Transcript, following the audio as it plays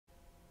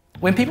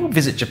When people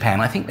visit Japan,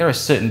 I think there are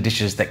certain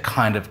dishes that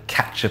kind of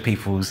capture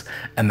people's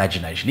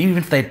imagination. Even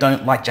if they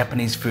don't like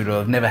Japanese food or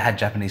have never had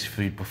Japanese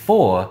food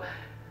before,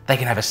 they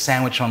can have a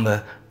sandwich on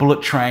the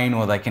bullet train,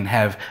 or they can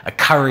have a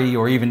curry,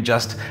 or even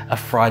just a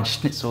fried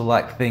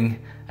schnitzel-like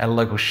thing at a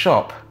local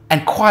shop.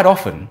 And quite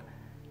often,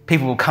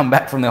 people will come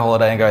back from their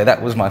holiday and go,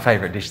 that was my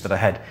favorite dish that I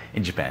had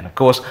in Japan. Of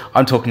course,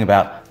 I'm talking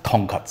about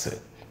tonkatsu.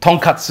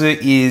 Tonkatsu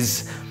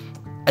is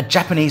a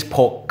Japanese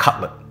pork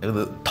cutlet.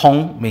 The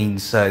tong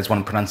means is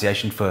one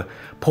pronunciation for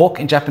pork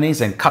in Japanese,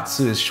 and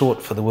katsu is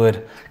short for the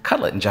word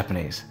cutlet in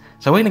Japanese.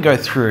 So we're going to go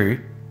through,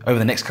 over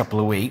the next couple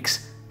of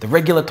weeks, the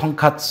regular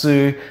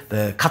tonkatsu,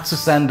 the katsu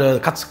sando, the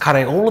katsu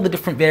kare, all of the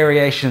different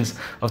variations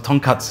of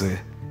tonkatsu.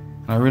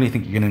 And I really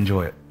think you're going to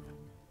enjoy it.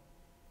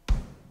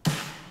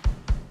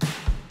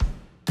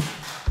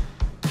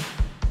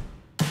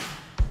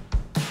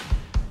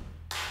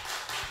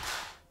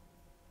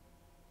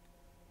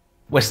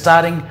 We're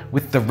starting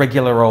with the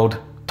regular old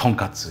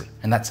tonkatsu,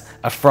 and that's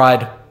a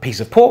fried piece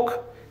of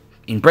pork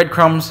in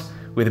breadcrumbs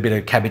with a bit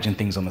of cabbage and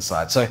things on the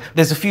side. So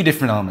there's a few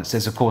different elements.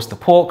 There's of course the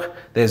pork,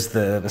 there's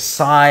the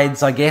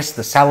sides, I guess,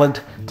 the salad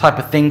type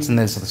of things, and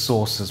there's the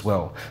sauce as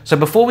well. So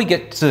before we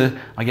get to,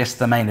 I guess,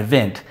 the main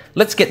event,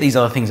 let's get these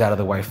other things out of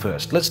the way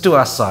first. Let's do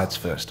our sides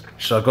first.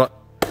 So I've got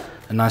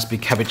a nice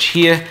big cabbage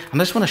here, and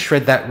I just want to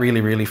shred that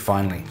really, really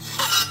finely.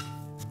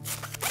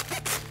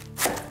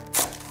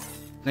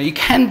 Now you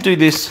can do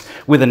this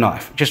with a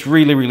knife, just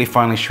really, really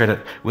finely shred it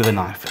with a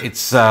knife.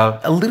 It's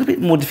a little bit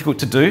more difficult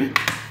to do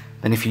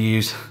than if you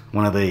use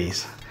one of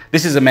these.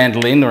 This is a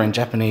mandolin, or in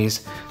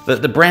Japanese,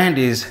 the brand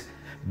is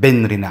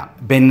benrina.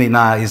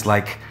 Benrina is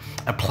like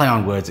a play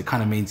on words. It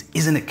kind of means,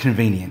 isn't it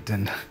convenient?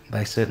 And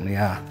they certainly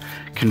are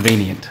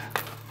convenient.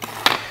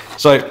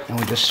 So, and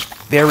we just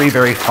very,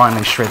 very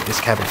finely shred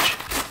this cabbage.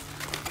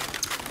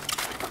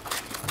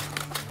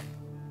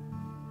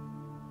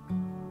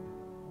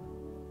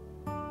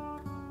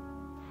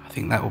 I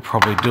think that will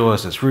probably do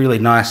us. It's really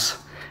nice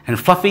and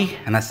fluffy,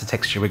 and that's the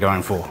texture we're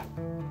going for.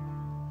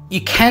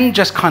 You can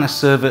just kind of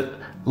serve it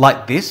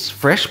like this,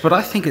 fresh, but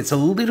I think it's a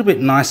little bit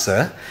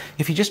nicer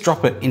if you just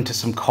drop it into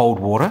some cold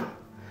water.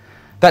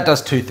 That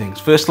does two things.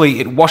 Firstly,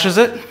 it washes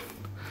it.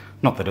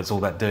 Not that it's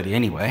all that dirty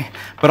anyway,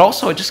 but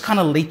also it just kind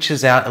of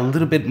leaches out a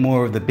little bit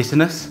more of the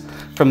bitterness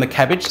from the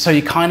cabbage, so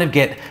you kind of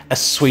get a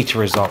sweeter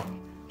result.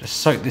 Just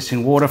soak this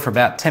in water for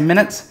about 10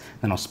 minutes,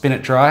 then I'll spin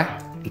it dry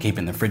and keep it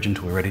in the fridge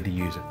until we're ready to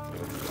use it.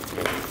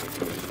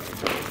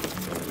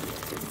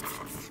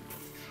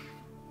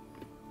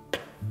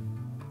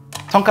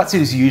 Tonkatsu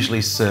is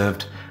usually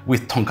served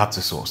with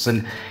tonkatsu sauce,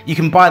 and you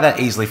can buy that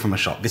easily from a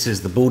shop. This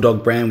is the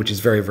Bulldog brand, which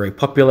is very, very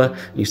popular.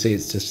 You see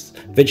it's just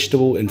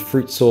vegetable and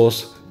fruit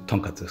sauce,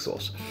 tonkatsu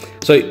sauce.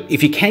 So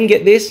if you can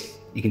get this,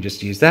 you can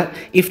just use that.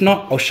 If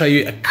not, I'll show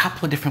you a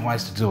couple of different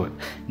ways to do it.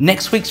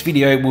 Next week's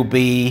video will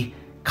be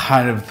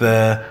kind of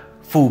the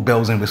full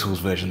bells and whistles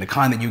version, the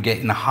kind that you get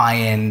in a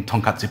high-end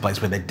tonkatsu place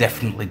where they're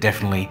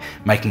definitely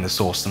making the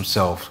sauce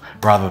themselves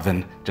rather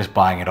than just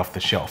buying it off the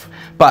shelf.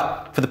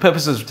 But for the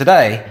purposes of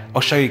today,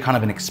 I'll show you kind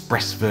of an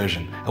express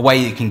version, a way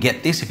you can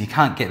get this. If you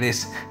can't get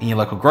this in your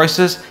local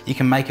grocers, you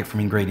can make it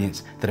from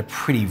ingredients that are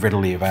pretty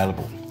readily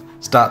available.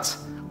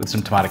 Starts with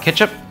some tomato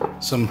ketchup,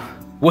 some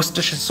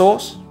Worcestershire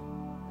sauce,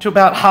 to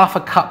about half a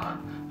cup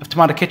of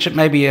tomato ketchup,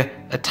 maybe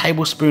a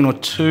tablespoon or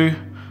two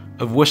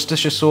of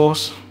Worcestershire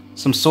sauce,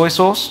 some soy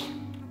sauce,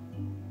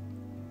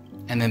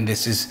 and then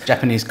this is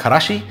Japanese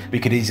karashi. We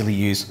could easily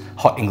use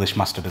hot English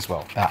mustard as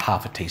well, about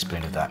half a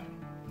teaspoon of that.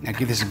 Now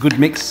give this a good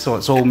mix so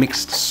it's all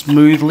mixed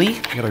smoothly.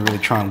 You gotta really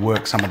try and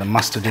work some of the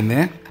mustard in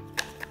there.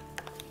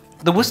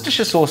 The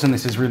Worcestershire sauce in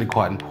this is really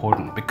quite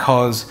important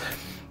because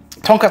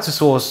tonkatsu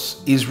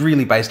sauce is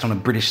really based on a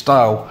British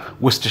style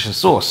Worcestershire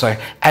sauce. So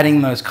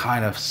adding those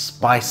kind of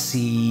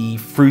spicy,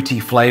 fruity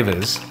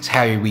flavors is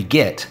how we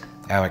get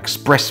our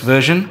express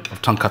version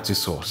of tonkatsu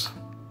sauce.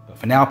 But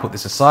for now, I'll put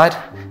this aside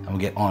and we'll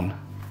get on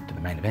to the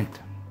main event.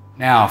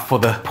 Now for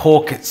the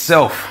pork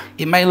itself,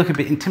 it may look a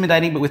bit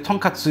intimidating, but with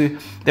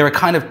tonkatsu, there are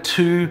kind of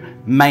two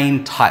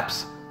main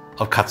types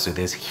of katsu.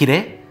 There's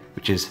hire,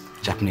 which is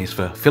Japanese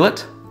for fillet,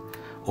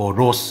 or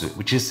rosu,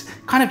 which is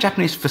kind of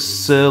Japanese for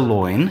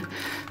sirloin.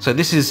 So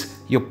this is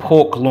your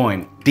pork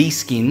loin,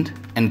 de-skinned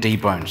and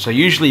deboned. So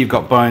usually you've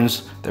got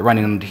bones that are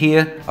running under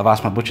here. I've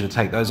asked my butcher to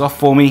take those off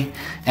for me,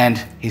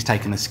 and he's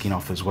taken the skin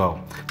off as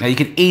well. Now you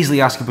could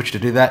easily ask your butcher to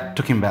do that. It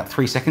took him about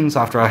 3 seconds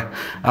after I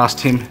asked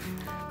him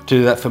to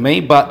do that for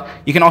me, but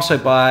you can also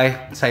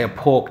buy, say, a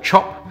pork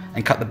chop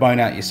and cut the bone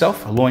out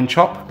yourself, a loin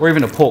chop, or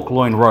even a pork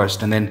loin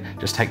roast, and then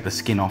just take the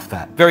skin off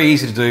that. Very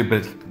easy to do,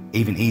 but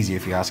even easier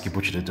if you ask your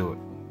butcher to do it.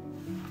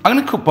 I'm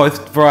going to cook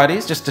both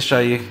varieties just to show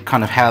you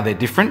kind of how they're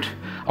different.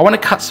 I want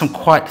to cut some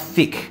quite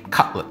thick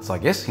cutlets, I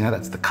guess. You know,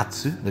 that's the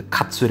katsu, the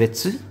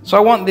katsuretsu. So I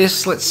want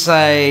this, let's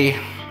say,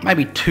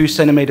 maybe 2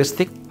 centimeters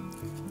thick.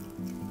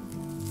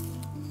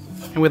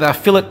 And with our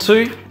fillet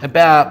too,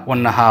 about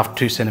 1.5,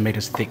 2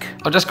 centimeters thick.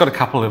 I've just got a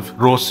couple of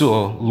rosu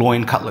or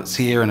loin cutlets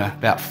here and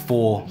about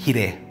 4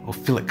 hire or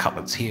fillet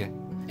cutlets here.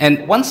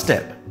 And one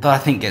step that I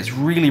think gets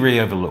really, really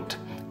overlooked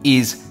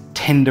is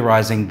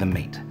tenderizing the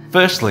meat.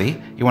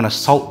 Firstly, you want to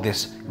salt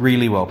this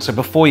really well. So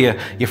before you're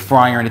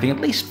frying or anything, at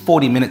least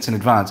 40 minutes in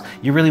advance,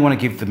 you really want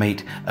to give the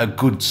meat a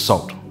good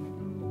salt.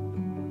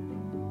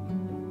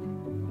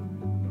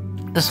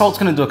 The salt's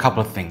going to do a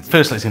couple of things.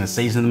 Firstly, it's going to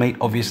season the meat,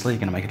 obviously,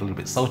 going to make it a little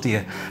bit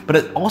saltier, but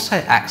it also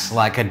acts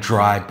like a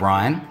dry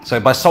brine. So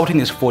by salting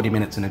this 40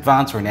 minutes in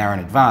advance or an hour in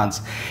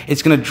advance,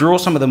 it's going to draw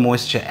some of the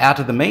moisture out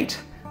of the meat.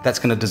 That's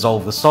going to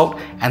dissolve the salt,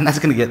 and that's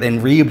going to get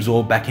then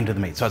reabsorbed back into the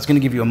meat. So it's going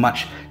to give you a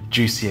much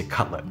juicier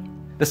cutlet.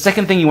 The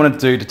second thing you want to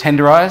do to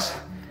tenderize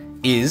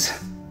is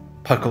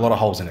poke a lot of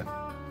holes in it.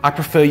 I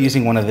prefer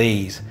using one of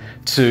these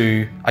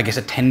to, I guess,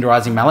 a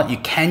tenderizing mallet. You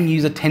can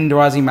use a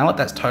tenderizing mallet,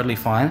 that's totally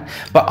fine,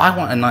 but I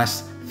want a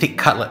nice thick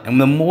cutlet, and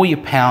the more you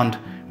pound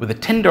with a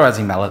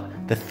tenderizing mallet,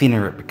 the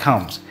thinner it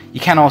becomes. You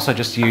can also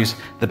just use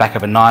the back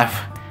of a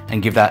knife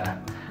and give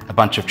that a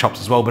bunch of chops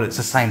as well, but it's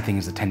the same thing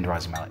as the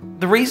tenderizing mallet.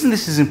 The reason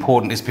this is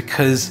important is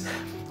because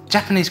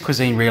Japanese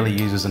cuisine rarely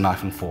uses a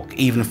knife and fork,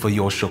 even for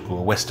yōshoku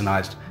or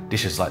westernized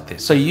dishes like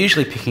this. So you're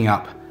usually picking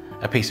up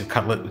a piece of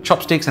cutlet with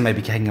chopsticks and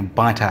maybe taking a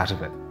bite out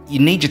of it. You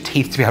need your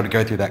teeth to be able to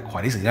go through that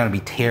quite easily. You don't want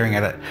to be tearing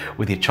at it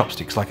with your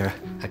chopsticks like a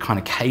kind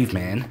of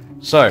caveman.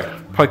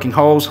 So, poking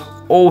holes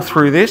all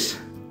through this.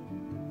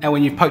 Now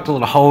when you've poked a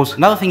lot of holes,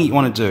 another thing you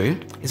want to do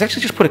is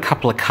actually just put a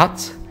couple of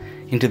cuts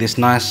into this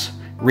nice,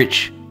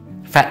 rich,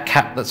 fat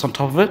cap that's on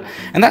top of it.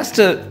 And that's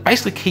to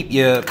basically keep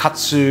your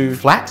katsu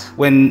flat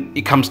when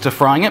it comes to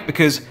frying it,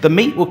 because the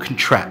meat will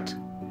contract,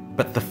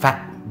 but the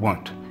fat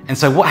won't. And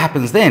so what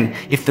happens then,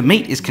 if the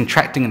meat is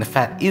contracting and the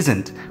fat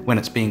isn't when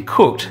it's being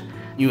cooked,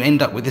 you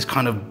end up with this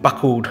kind of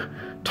buckled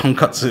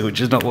tonkatsu,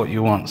 which is not what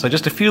you want. So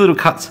just a few little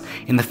cuts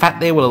in the fat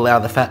there will allow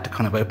the fat to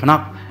kind of open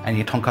up, and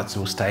your tonkatsu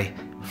will stay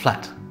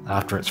flat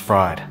after it's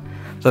fried.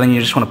 So then you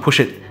just want to push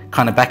it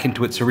kind of back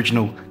into its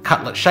original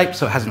cutlet shape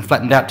so it hasn't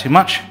flattened out too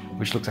much,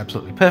 which looks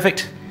absolutely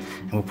perfect.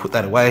 And we'll put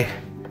that away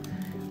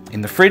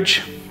in the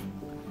fridge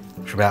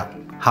for about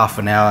half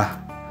an hour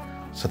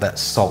so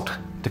that's salt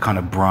to kind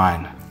of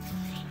brine.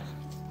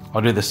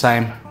 I'll do the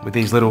same with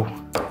these little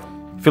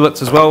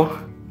fillets as well.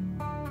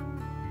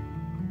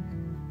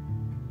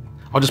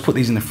 I'll just put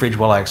these in the fridge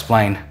while I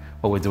explain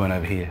what we're doing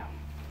over here.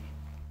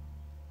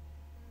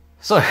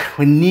 So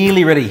we're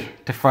nearly ready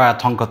to fry our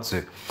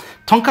tonkatsu.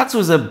 Tonkatsu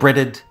is a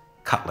breaded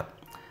cutlet.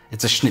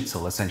 It's a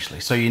schnitzel essentially.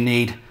 So you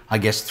need, I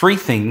guess, 3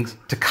 things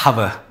to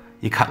cover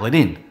your cutlet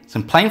in.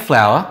 Some plain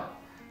flour,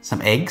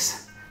 some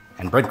eggs,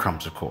 and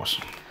breadcrumbs, of course.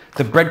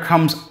 The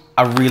breadcrumbs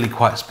are really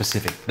quite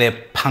specific. They're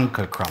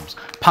panko crumbs.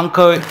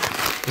 Panko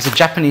is a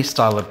Japanese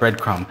style of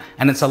breadcrumb,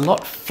 and it's a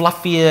lot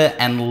fluffier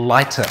and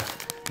lighter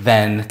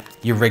than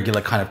your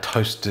regular kind of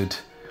toasted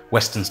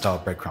Western style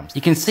breadcrumbs.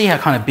 You can see how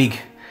kind of big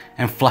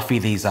and fluffy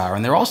these are,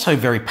 and they're also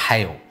very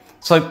pale.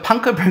 So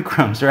panko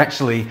breadcrumbs are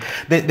actually,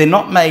 they're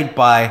not made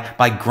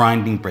by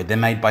grinding bread, they're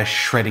made by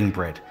shredding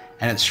bread.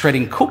 And it's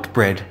shredding cooked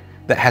bread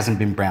that hasn't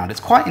been browned. It's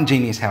quite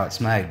ingenious how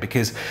it's made,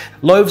 because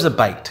loaves are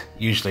baked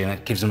usually and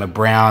it gives them a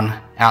brown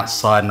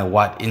outside and a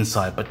white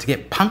inside. But to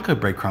get panko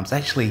breadcrumbs, they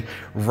actually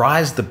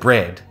rise the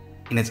bread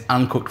in its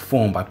uncooked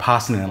form by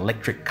passing an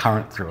electric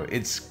current through it.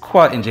 It's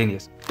quite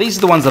ingenious. These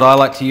are the ones that I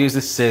like to use.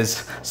 This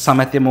says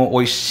 "samete mo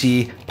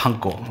oishii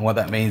panko." And what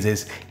that means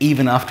is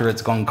even after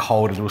it's gone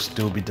cold, it will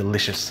still be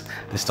delicious,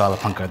 this style of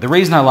panko. The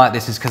reason I like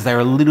this is because they're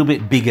a little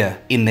bit bigger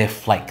in their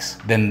flakes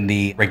than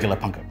the regular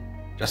panko.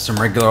 Just some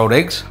regular old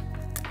eggs.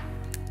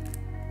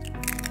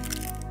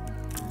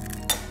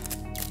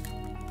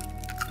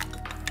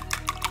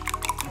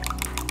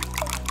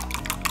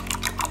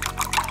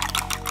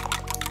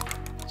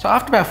 So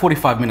after about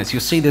 45 minutes,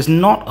 you'll see there's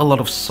not a lot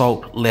of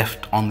salt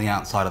left on the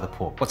outside of the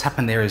pork. What's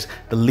happened there is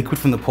the liquid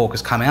from the pork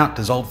has come out,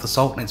 dissolved the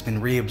salt, and it's been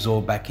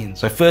reabsorbed back in.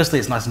 So firstly,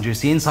 it's nice and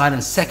juicy inside,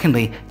 and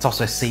secondly, it's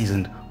also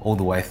seasoned all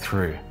the way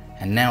through.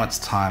 And now it's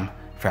time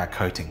for our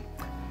coating.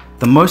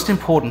 The most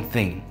important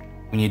thing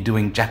when you're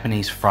doing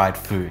Japanese fried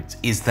foods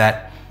is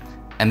that,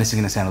 and this is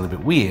gonna sound a little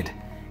bit weird,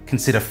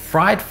 consider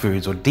fried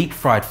foods or deep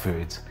fried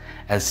foods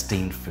as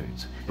steamed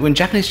foods. When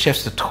Japanese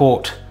chefs are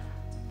taught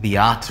the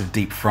art of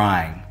deep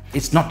frying,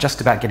 it's not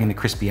just about getting the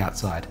crispy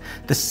outside.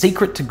 The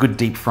secret to good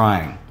deep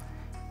frying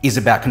is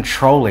about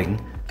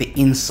controlling the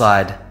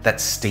inside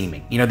that's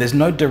steaming. You know, there's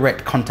no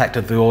direct contact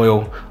of the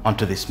oil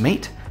onto this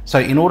meat. So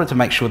in order to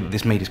make sure that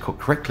this meat is cooked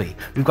correctly,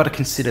 we've got to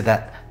consider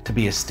that to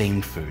be a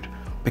steamed food,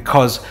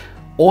 because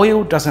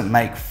oil doesn't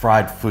make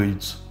fried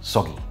foods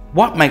soggy.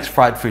 What makes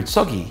fried food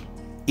soggy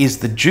is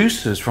the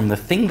juices from the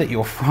thing that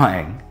you're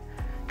frying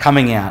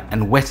coming out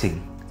and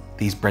wetting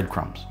these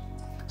breadcrumbs.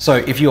 So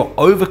if you're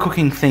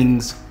overcooking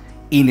things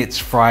in its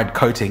fried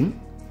coating,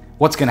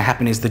 what's gonna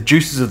happen is the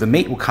juices of the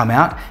meat will come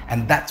out,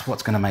 and that's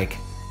what's gonna make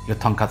your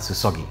tonkatsu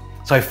soggy.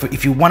 So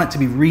if you want it to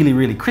be really,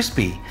 really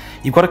crispy,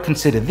 you've got to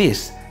consider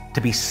this to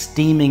be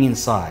steaming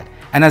inside.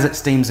 And as it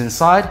steams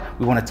inside,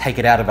 we want to take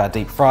it out of our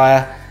deep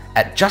fryer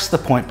at just the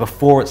point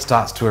before it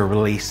starts to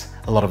release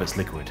a lot of its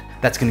liquid.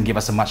 That's gonna give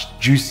us a much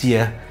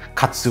juicier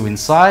katsu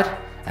inside,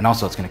 and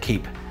also it's gonna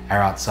keep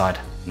our outside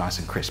nice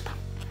and crisp.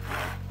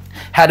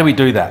 How do we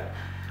do that?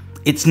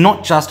 It's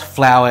not just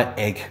flour,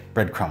 egg,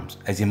 breadcrumbs,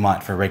 as you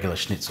might for a regular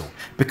schnitzel.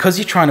 Because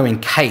you're trying to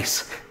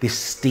encase this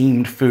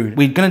steamed food,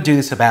 we're gonna do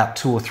this about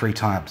 2 or 3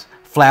 times.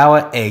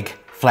 Flour, egg,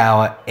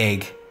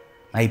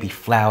 maybe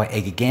flour,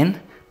 egg again,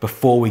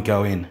 before we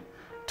go in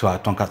to our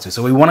tonkatsu.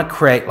 So we wanna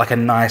create like a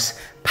nice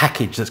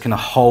package that's gonna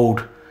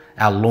hold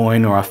our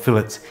loin or our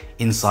fillets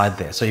inside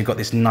there. So you've got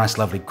this nice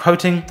lovely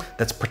coating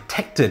that's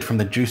protected from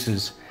the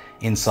juices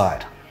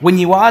inside. When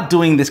you are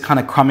doing this kind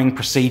of crumbing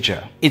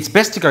procedure, it's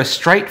best to go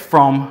straight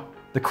from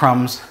the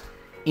crumbs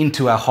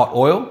into our hot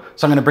oil.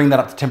 So I'm gonna bring that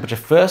up to temperature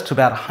first to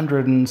about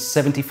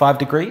 175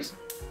 degrees.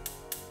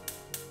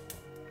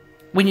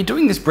 When you're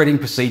doing this breading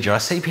procedure, I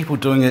see people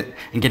doing it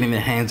and getting their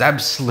hands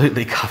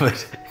absolutely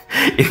covered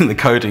in the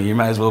coating. You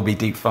may as well be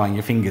deep frying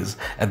your fingers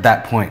at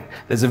that point.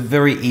 There's a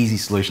very easy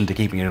solution to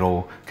keeping it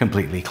all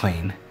completely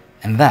clean,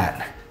 and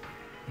that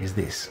is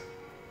this.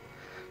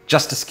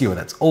 Just a skewer,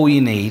 that's all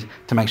you need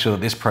to make sure that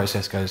this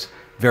process goes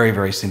very,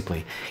 very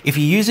simply. If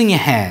you're using your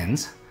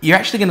hands, you're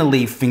actually gonna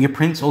leave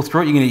fingerprints all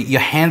through it. Your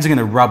hands are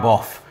gonna rub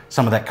off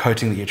some of that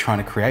coating that you're trying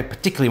to create,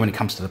 particularly when it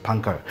comes to the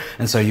panko.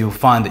 And so you'll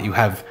find that you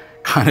have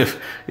kind of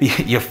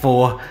your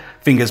 4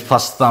 fingers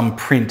plus thumb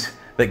print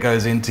that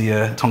goes into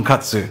your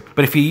tonkatsu.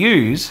 But if you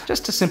use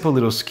just a simple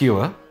little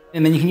skewer,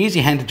 and then you can use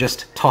your hand to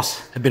just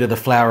toss a bit of the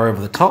flour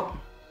over the top,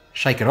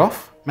 shake it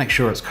off, make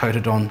sure it's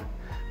coated on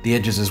the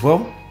edges as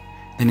well,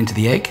 then into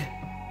the egg,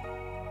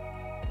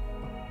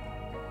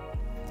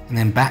 and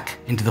then back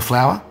into the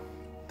flour,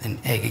 then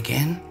egg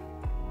again.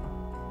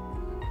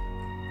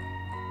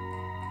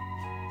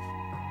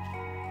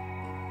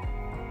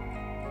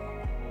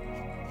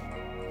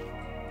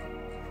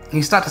 And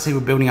you start to see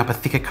we're building up a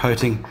thicker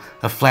coating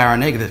of flour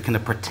and egg that's going to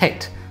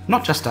protect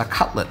not just our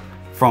cutlet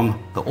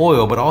from the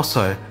oil, but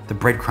also the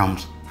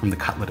breadcrumbs from the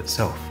cutlet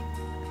itself.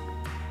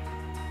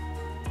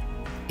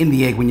 In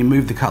the egg, when you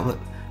move the cutlet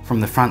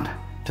from the front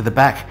to the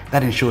back,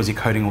 that ensures you're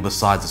coating all the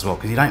sides as well,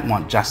 because you don't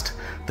want just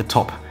the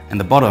top and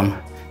the bottom,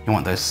 you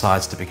want those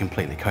sides to be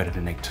completely coated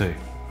in egg too.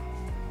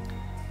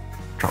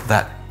 Drop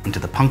that into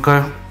the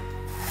panko.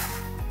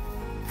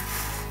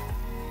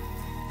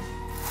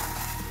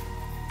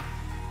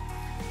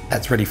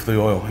 That's ready for the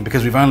oil. And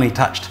because we've only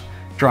touched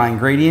dry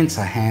ingredients,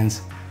 our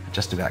hands are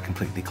just about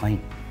completely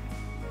clean.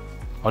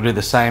 I'll do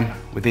the same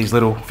with these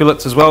little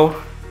fillets as well.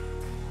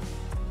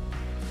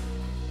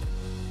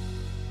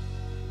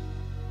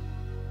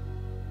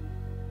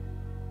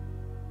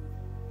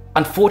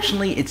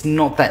 Unfortunately, it's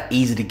not that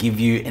easy to give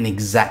you an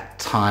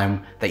exact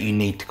time that you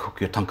need to cook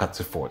your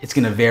tonkatsu for. It's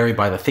gonna vary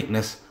by the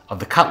thickness of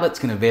the cutlet. It's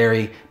gonna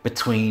vary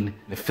between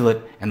the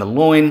fillet and the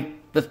loin.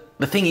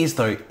 The thing is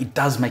though, it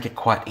does make it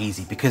quite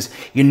easy because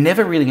you're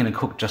never really gonna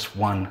cook just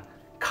one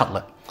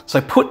cutlet.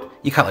 So put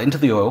your cutlet into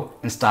the oil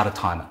and start a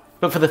timer.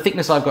 But for the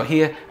thickness I've got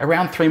here,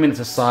 around 3 minutes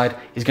a side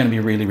is gonna be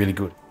really, really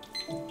good.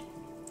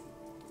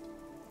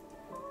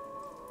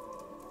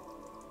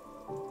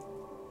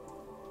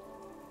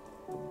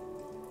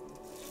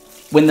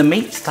 When the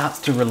meat starts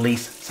to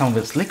release some of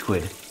its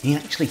liquid, you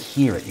can actually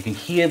hear it. You can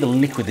hear the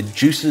liquid, the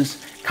juices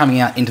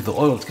coming out into the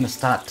oil. It's gonna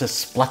start to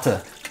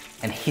splutter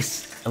and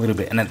hiss a little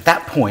bit. And at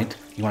that point,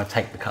 you wanna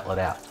take the cutlet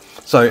out.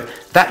 So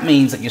that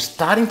means that you're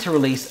starting to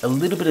release a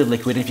little bit of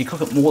liquid. If you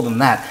cook it more than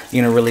that,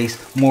 you're gonna release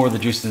more of the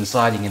juices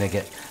inside. You're gonna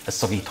get a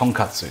soggy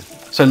tonkatsu.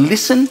 So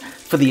listen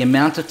for the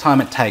amount of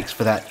time it takes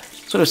for that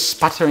sort of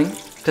sputtering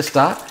to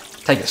start.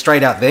 Take it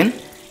straight out then,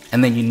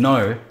 and then you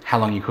know how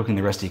long you're cooking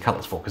the rest of your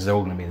cutlets for, because they're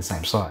all gonna be the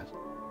same size.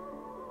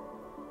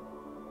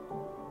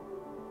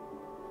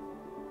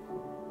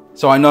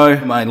 So I know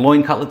my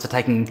loin cutlets are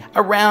taking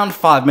around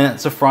 5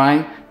 minutes of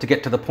frying to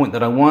get to the point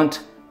that I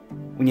want.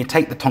 When you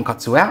take the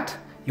tonkatsu out,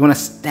 you want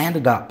to stand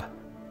it up,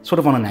 sort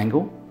of on an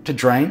angle to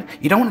drain.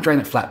 You don't want to drain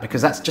it flat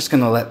because that's just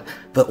going to let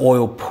the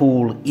oil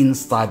pool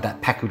inside that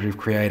package we've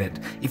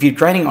created. If you're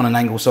draining on an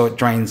angle so it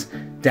drains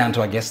down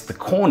to, I guess, the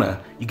corner,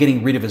 you're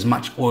getting rid of as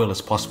much oil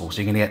as possible.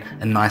 So you're going to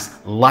get a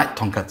nice light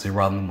tonkatsu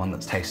rather than one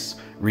that tastes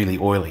really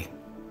oily.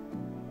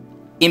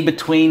 In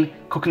between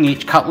cooking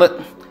each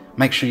cutlet,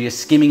 make sure you're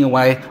skimming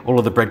away all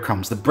of the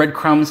breadcrumbs. The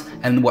breadcrumbs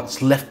and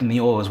what's left in the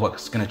oil is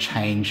what's going to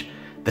change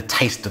the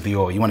taste of the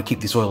oil. You want to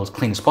keep this oil as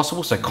clean as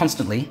possible, so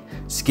constantly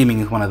skimming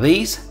with one of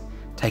these,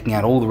 taking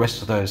out all the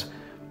rest of those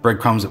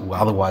breadcrumbs that will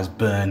otherwise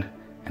burn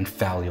and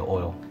foul your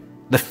oil.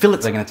 The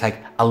fillets are going to take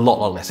a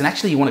lot less, and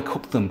actually you want to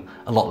cook them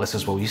a lot less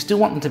as well. You still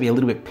want them to be a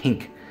little bit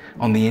pink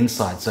on the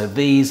inside, so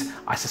these,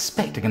 I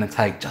suspect, are going to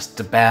take just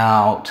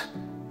about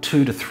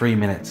 2 to 3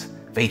 minutes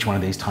for each one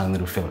of these tiny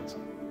little fillets.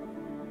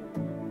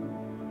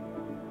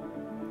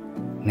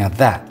 Now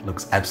that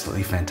looks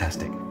absolutely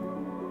fantastic.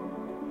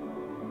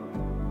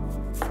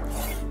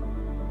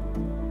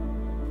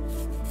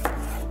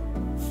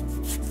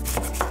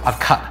 I've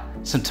cut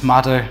some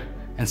tomato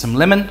and some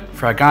lemon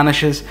for our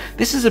garnishes.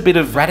 This is a bit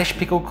of radish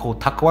pickle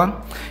called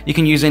takuan. You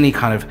can use any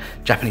kind of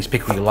Japanese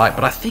pickle you like,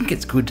 but I think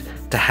it's good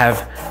to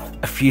have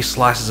a few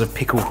slices of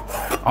pickle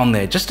on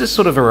there, just as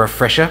sort of a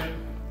refresher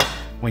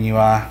when you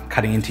are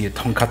cutting into your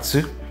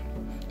tonkatsu.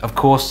 Of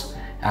course,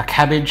 our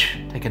cabbage,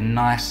 take a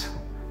nice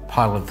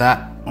pile of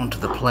that onto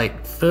the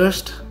plate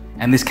first.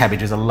 And this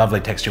cabbage is a lovely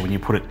texture when you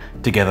put it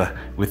together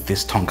with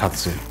this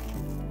tonkatsu.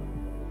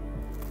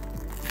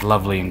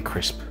 Lovely and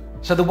crisp.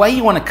 So the way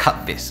you want to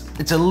cut this,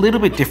 it's a little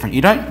bit different.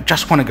 You don't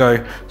just want to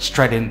go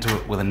straight into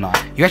it with a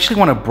knife. You actually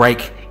want to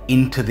break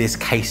into this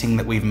casing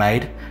that we've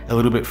made a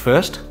little bit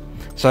first.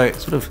 So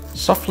sort of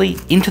softly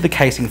into the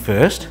casing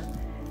first,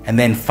 and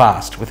then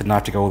fast with the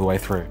knife to go all the way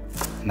through.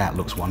 And that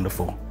looks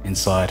wonderful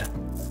inside.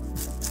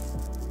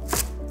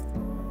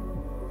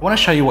 I want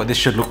to show you what this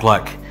should look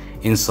like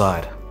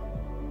inside.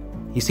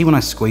 You see when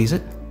I squeeze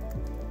it,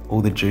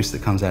 all the juice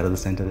that comes out of the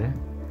center there?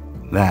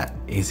 That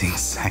is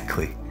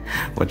exactly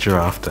what you're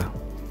after.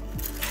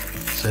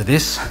 So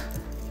this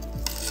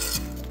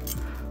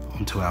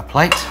onto our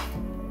plate.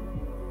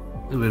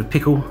 A little bit of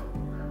pickle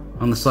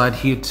on the side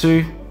here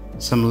too.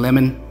 Some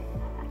lemon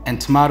and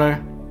tomato.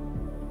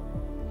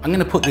 I'm going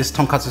to put this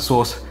tonkatsu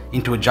sauce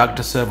into a jug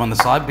to serve on the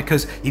side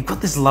because you've got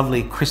this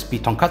lovely crispy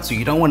tonkatsu.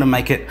 You don't want to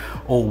make it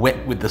all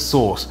wet with the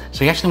sauce.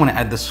 So you actually want to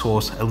add the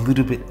sauce a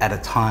little bit at a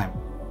time.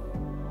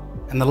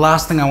 And the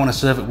last thing I want to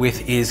serve it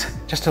with is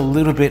just a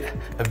little bit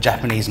of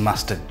Japanese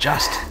mustard,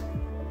 just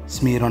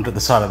smeared onto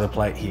the side of the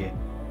plate here.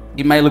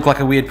 It may look like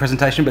a weird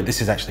presentation, but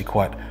this is actually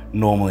quite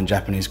normal in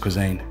Japanese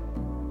cuisine.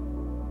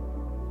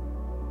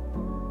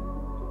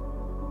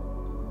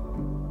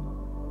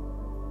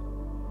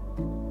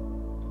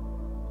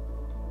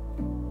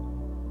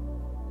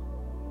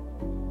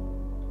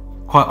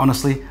 Quite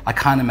honestly, I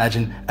can't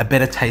imagine a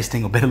better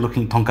tasting or better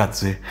looking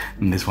tonkatsu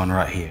than this one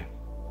right here.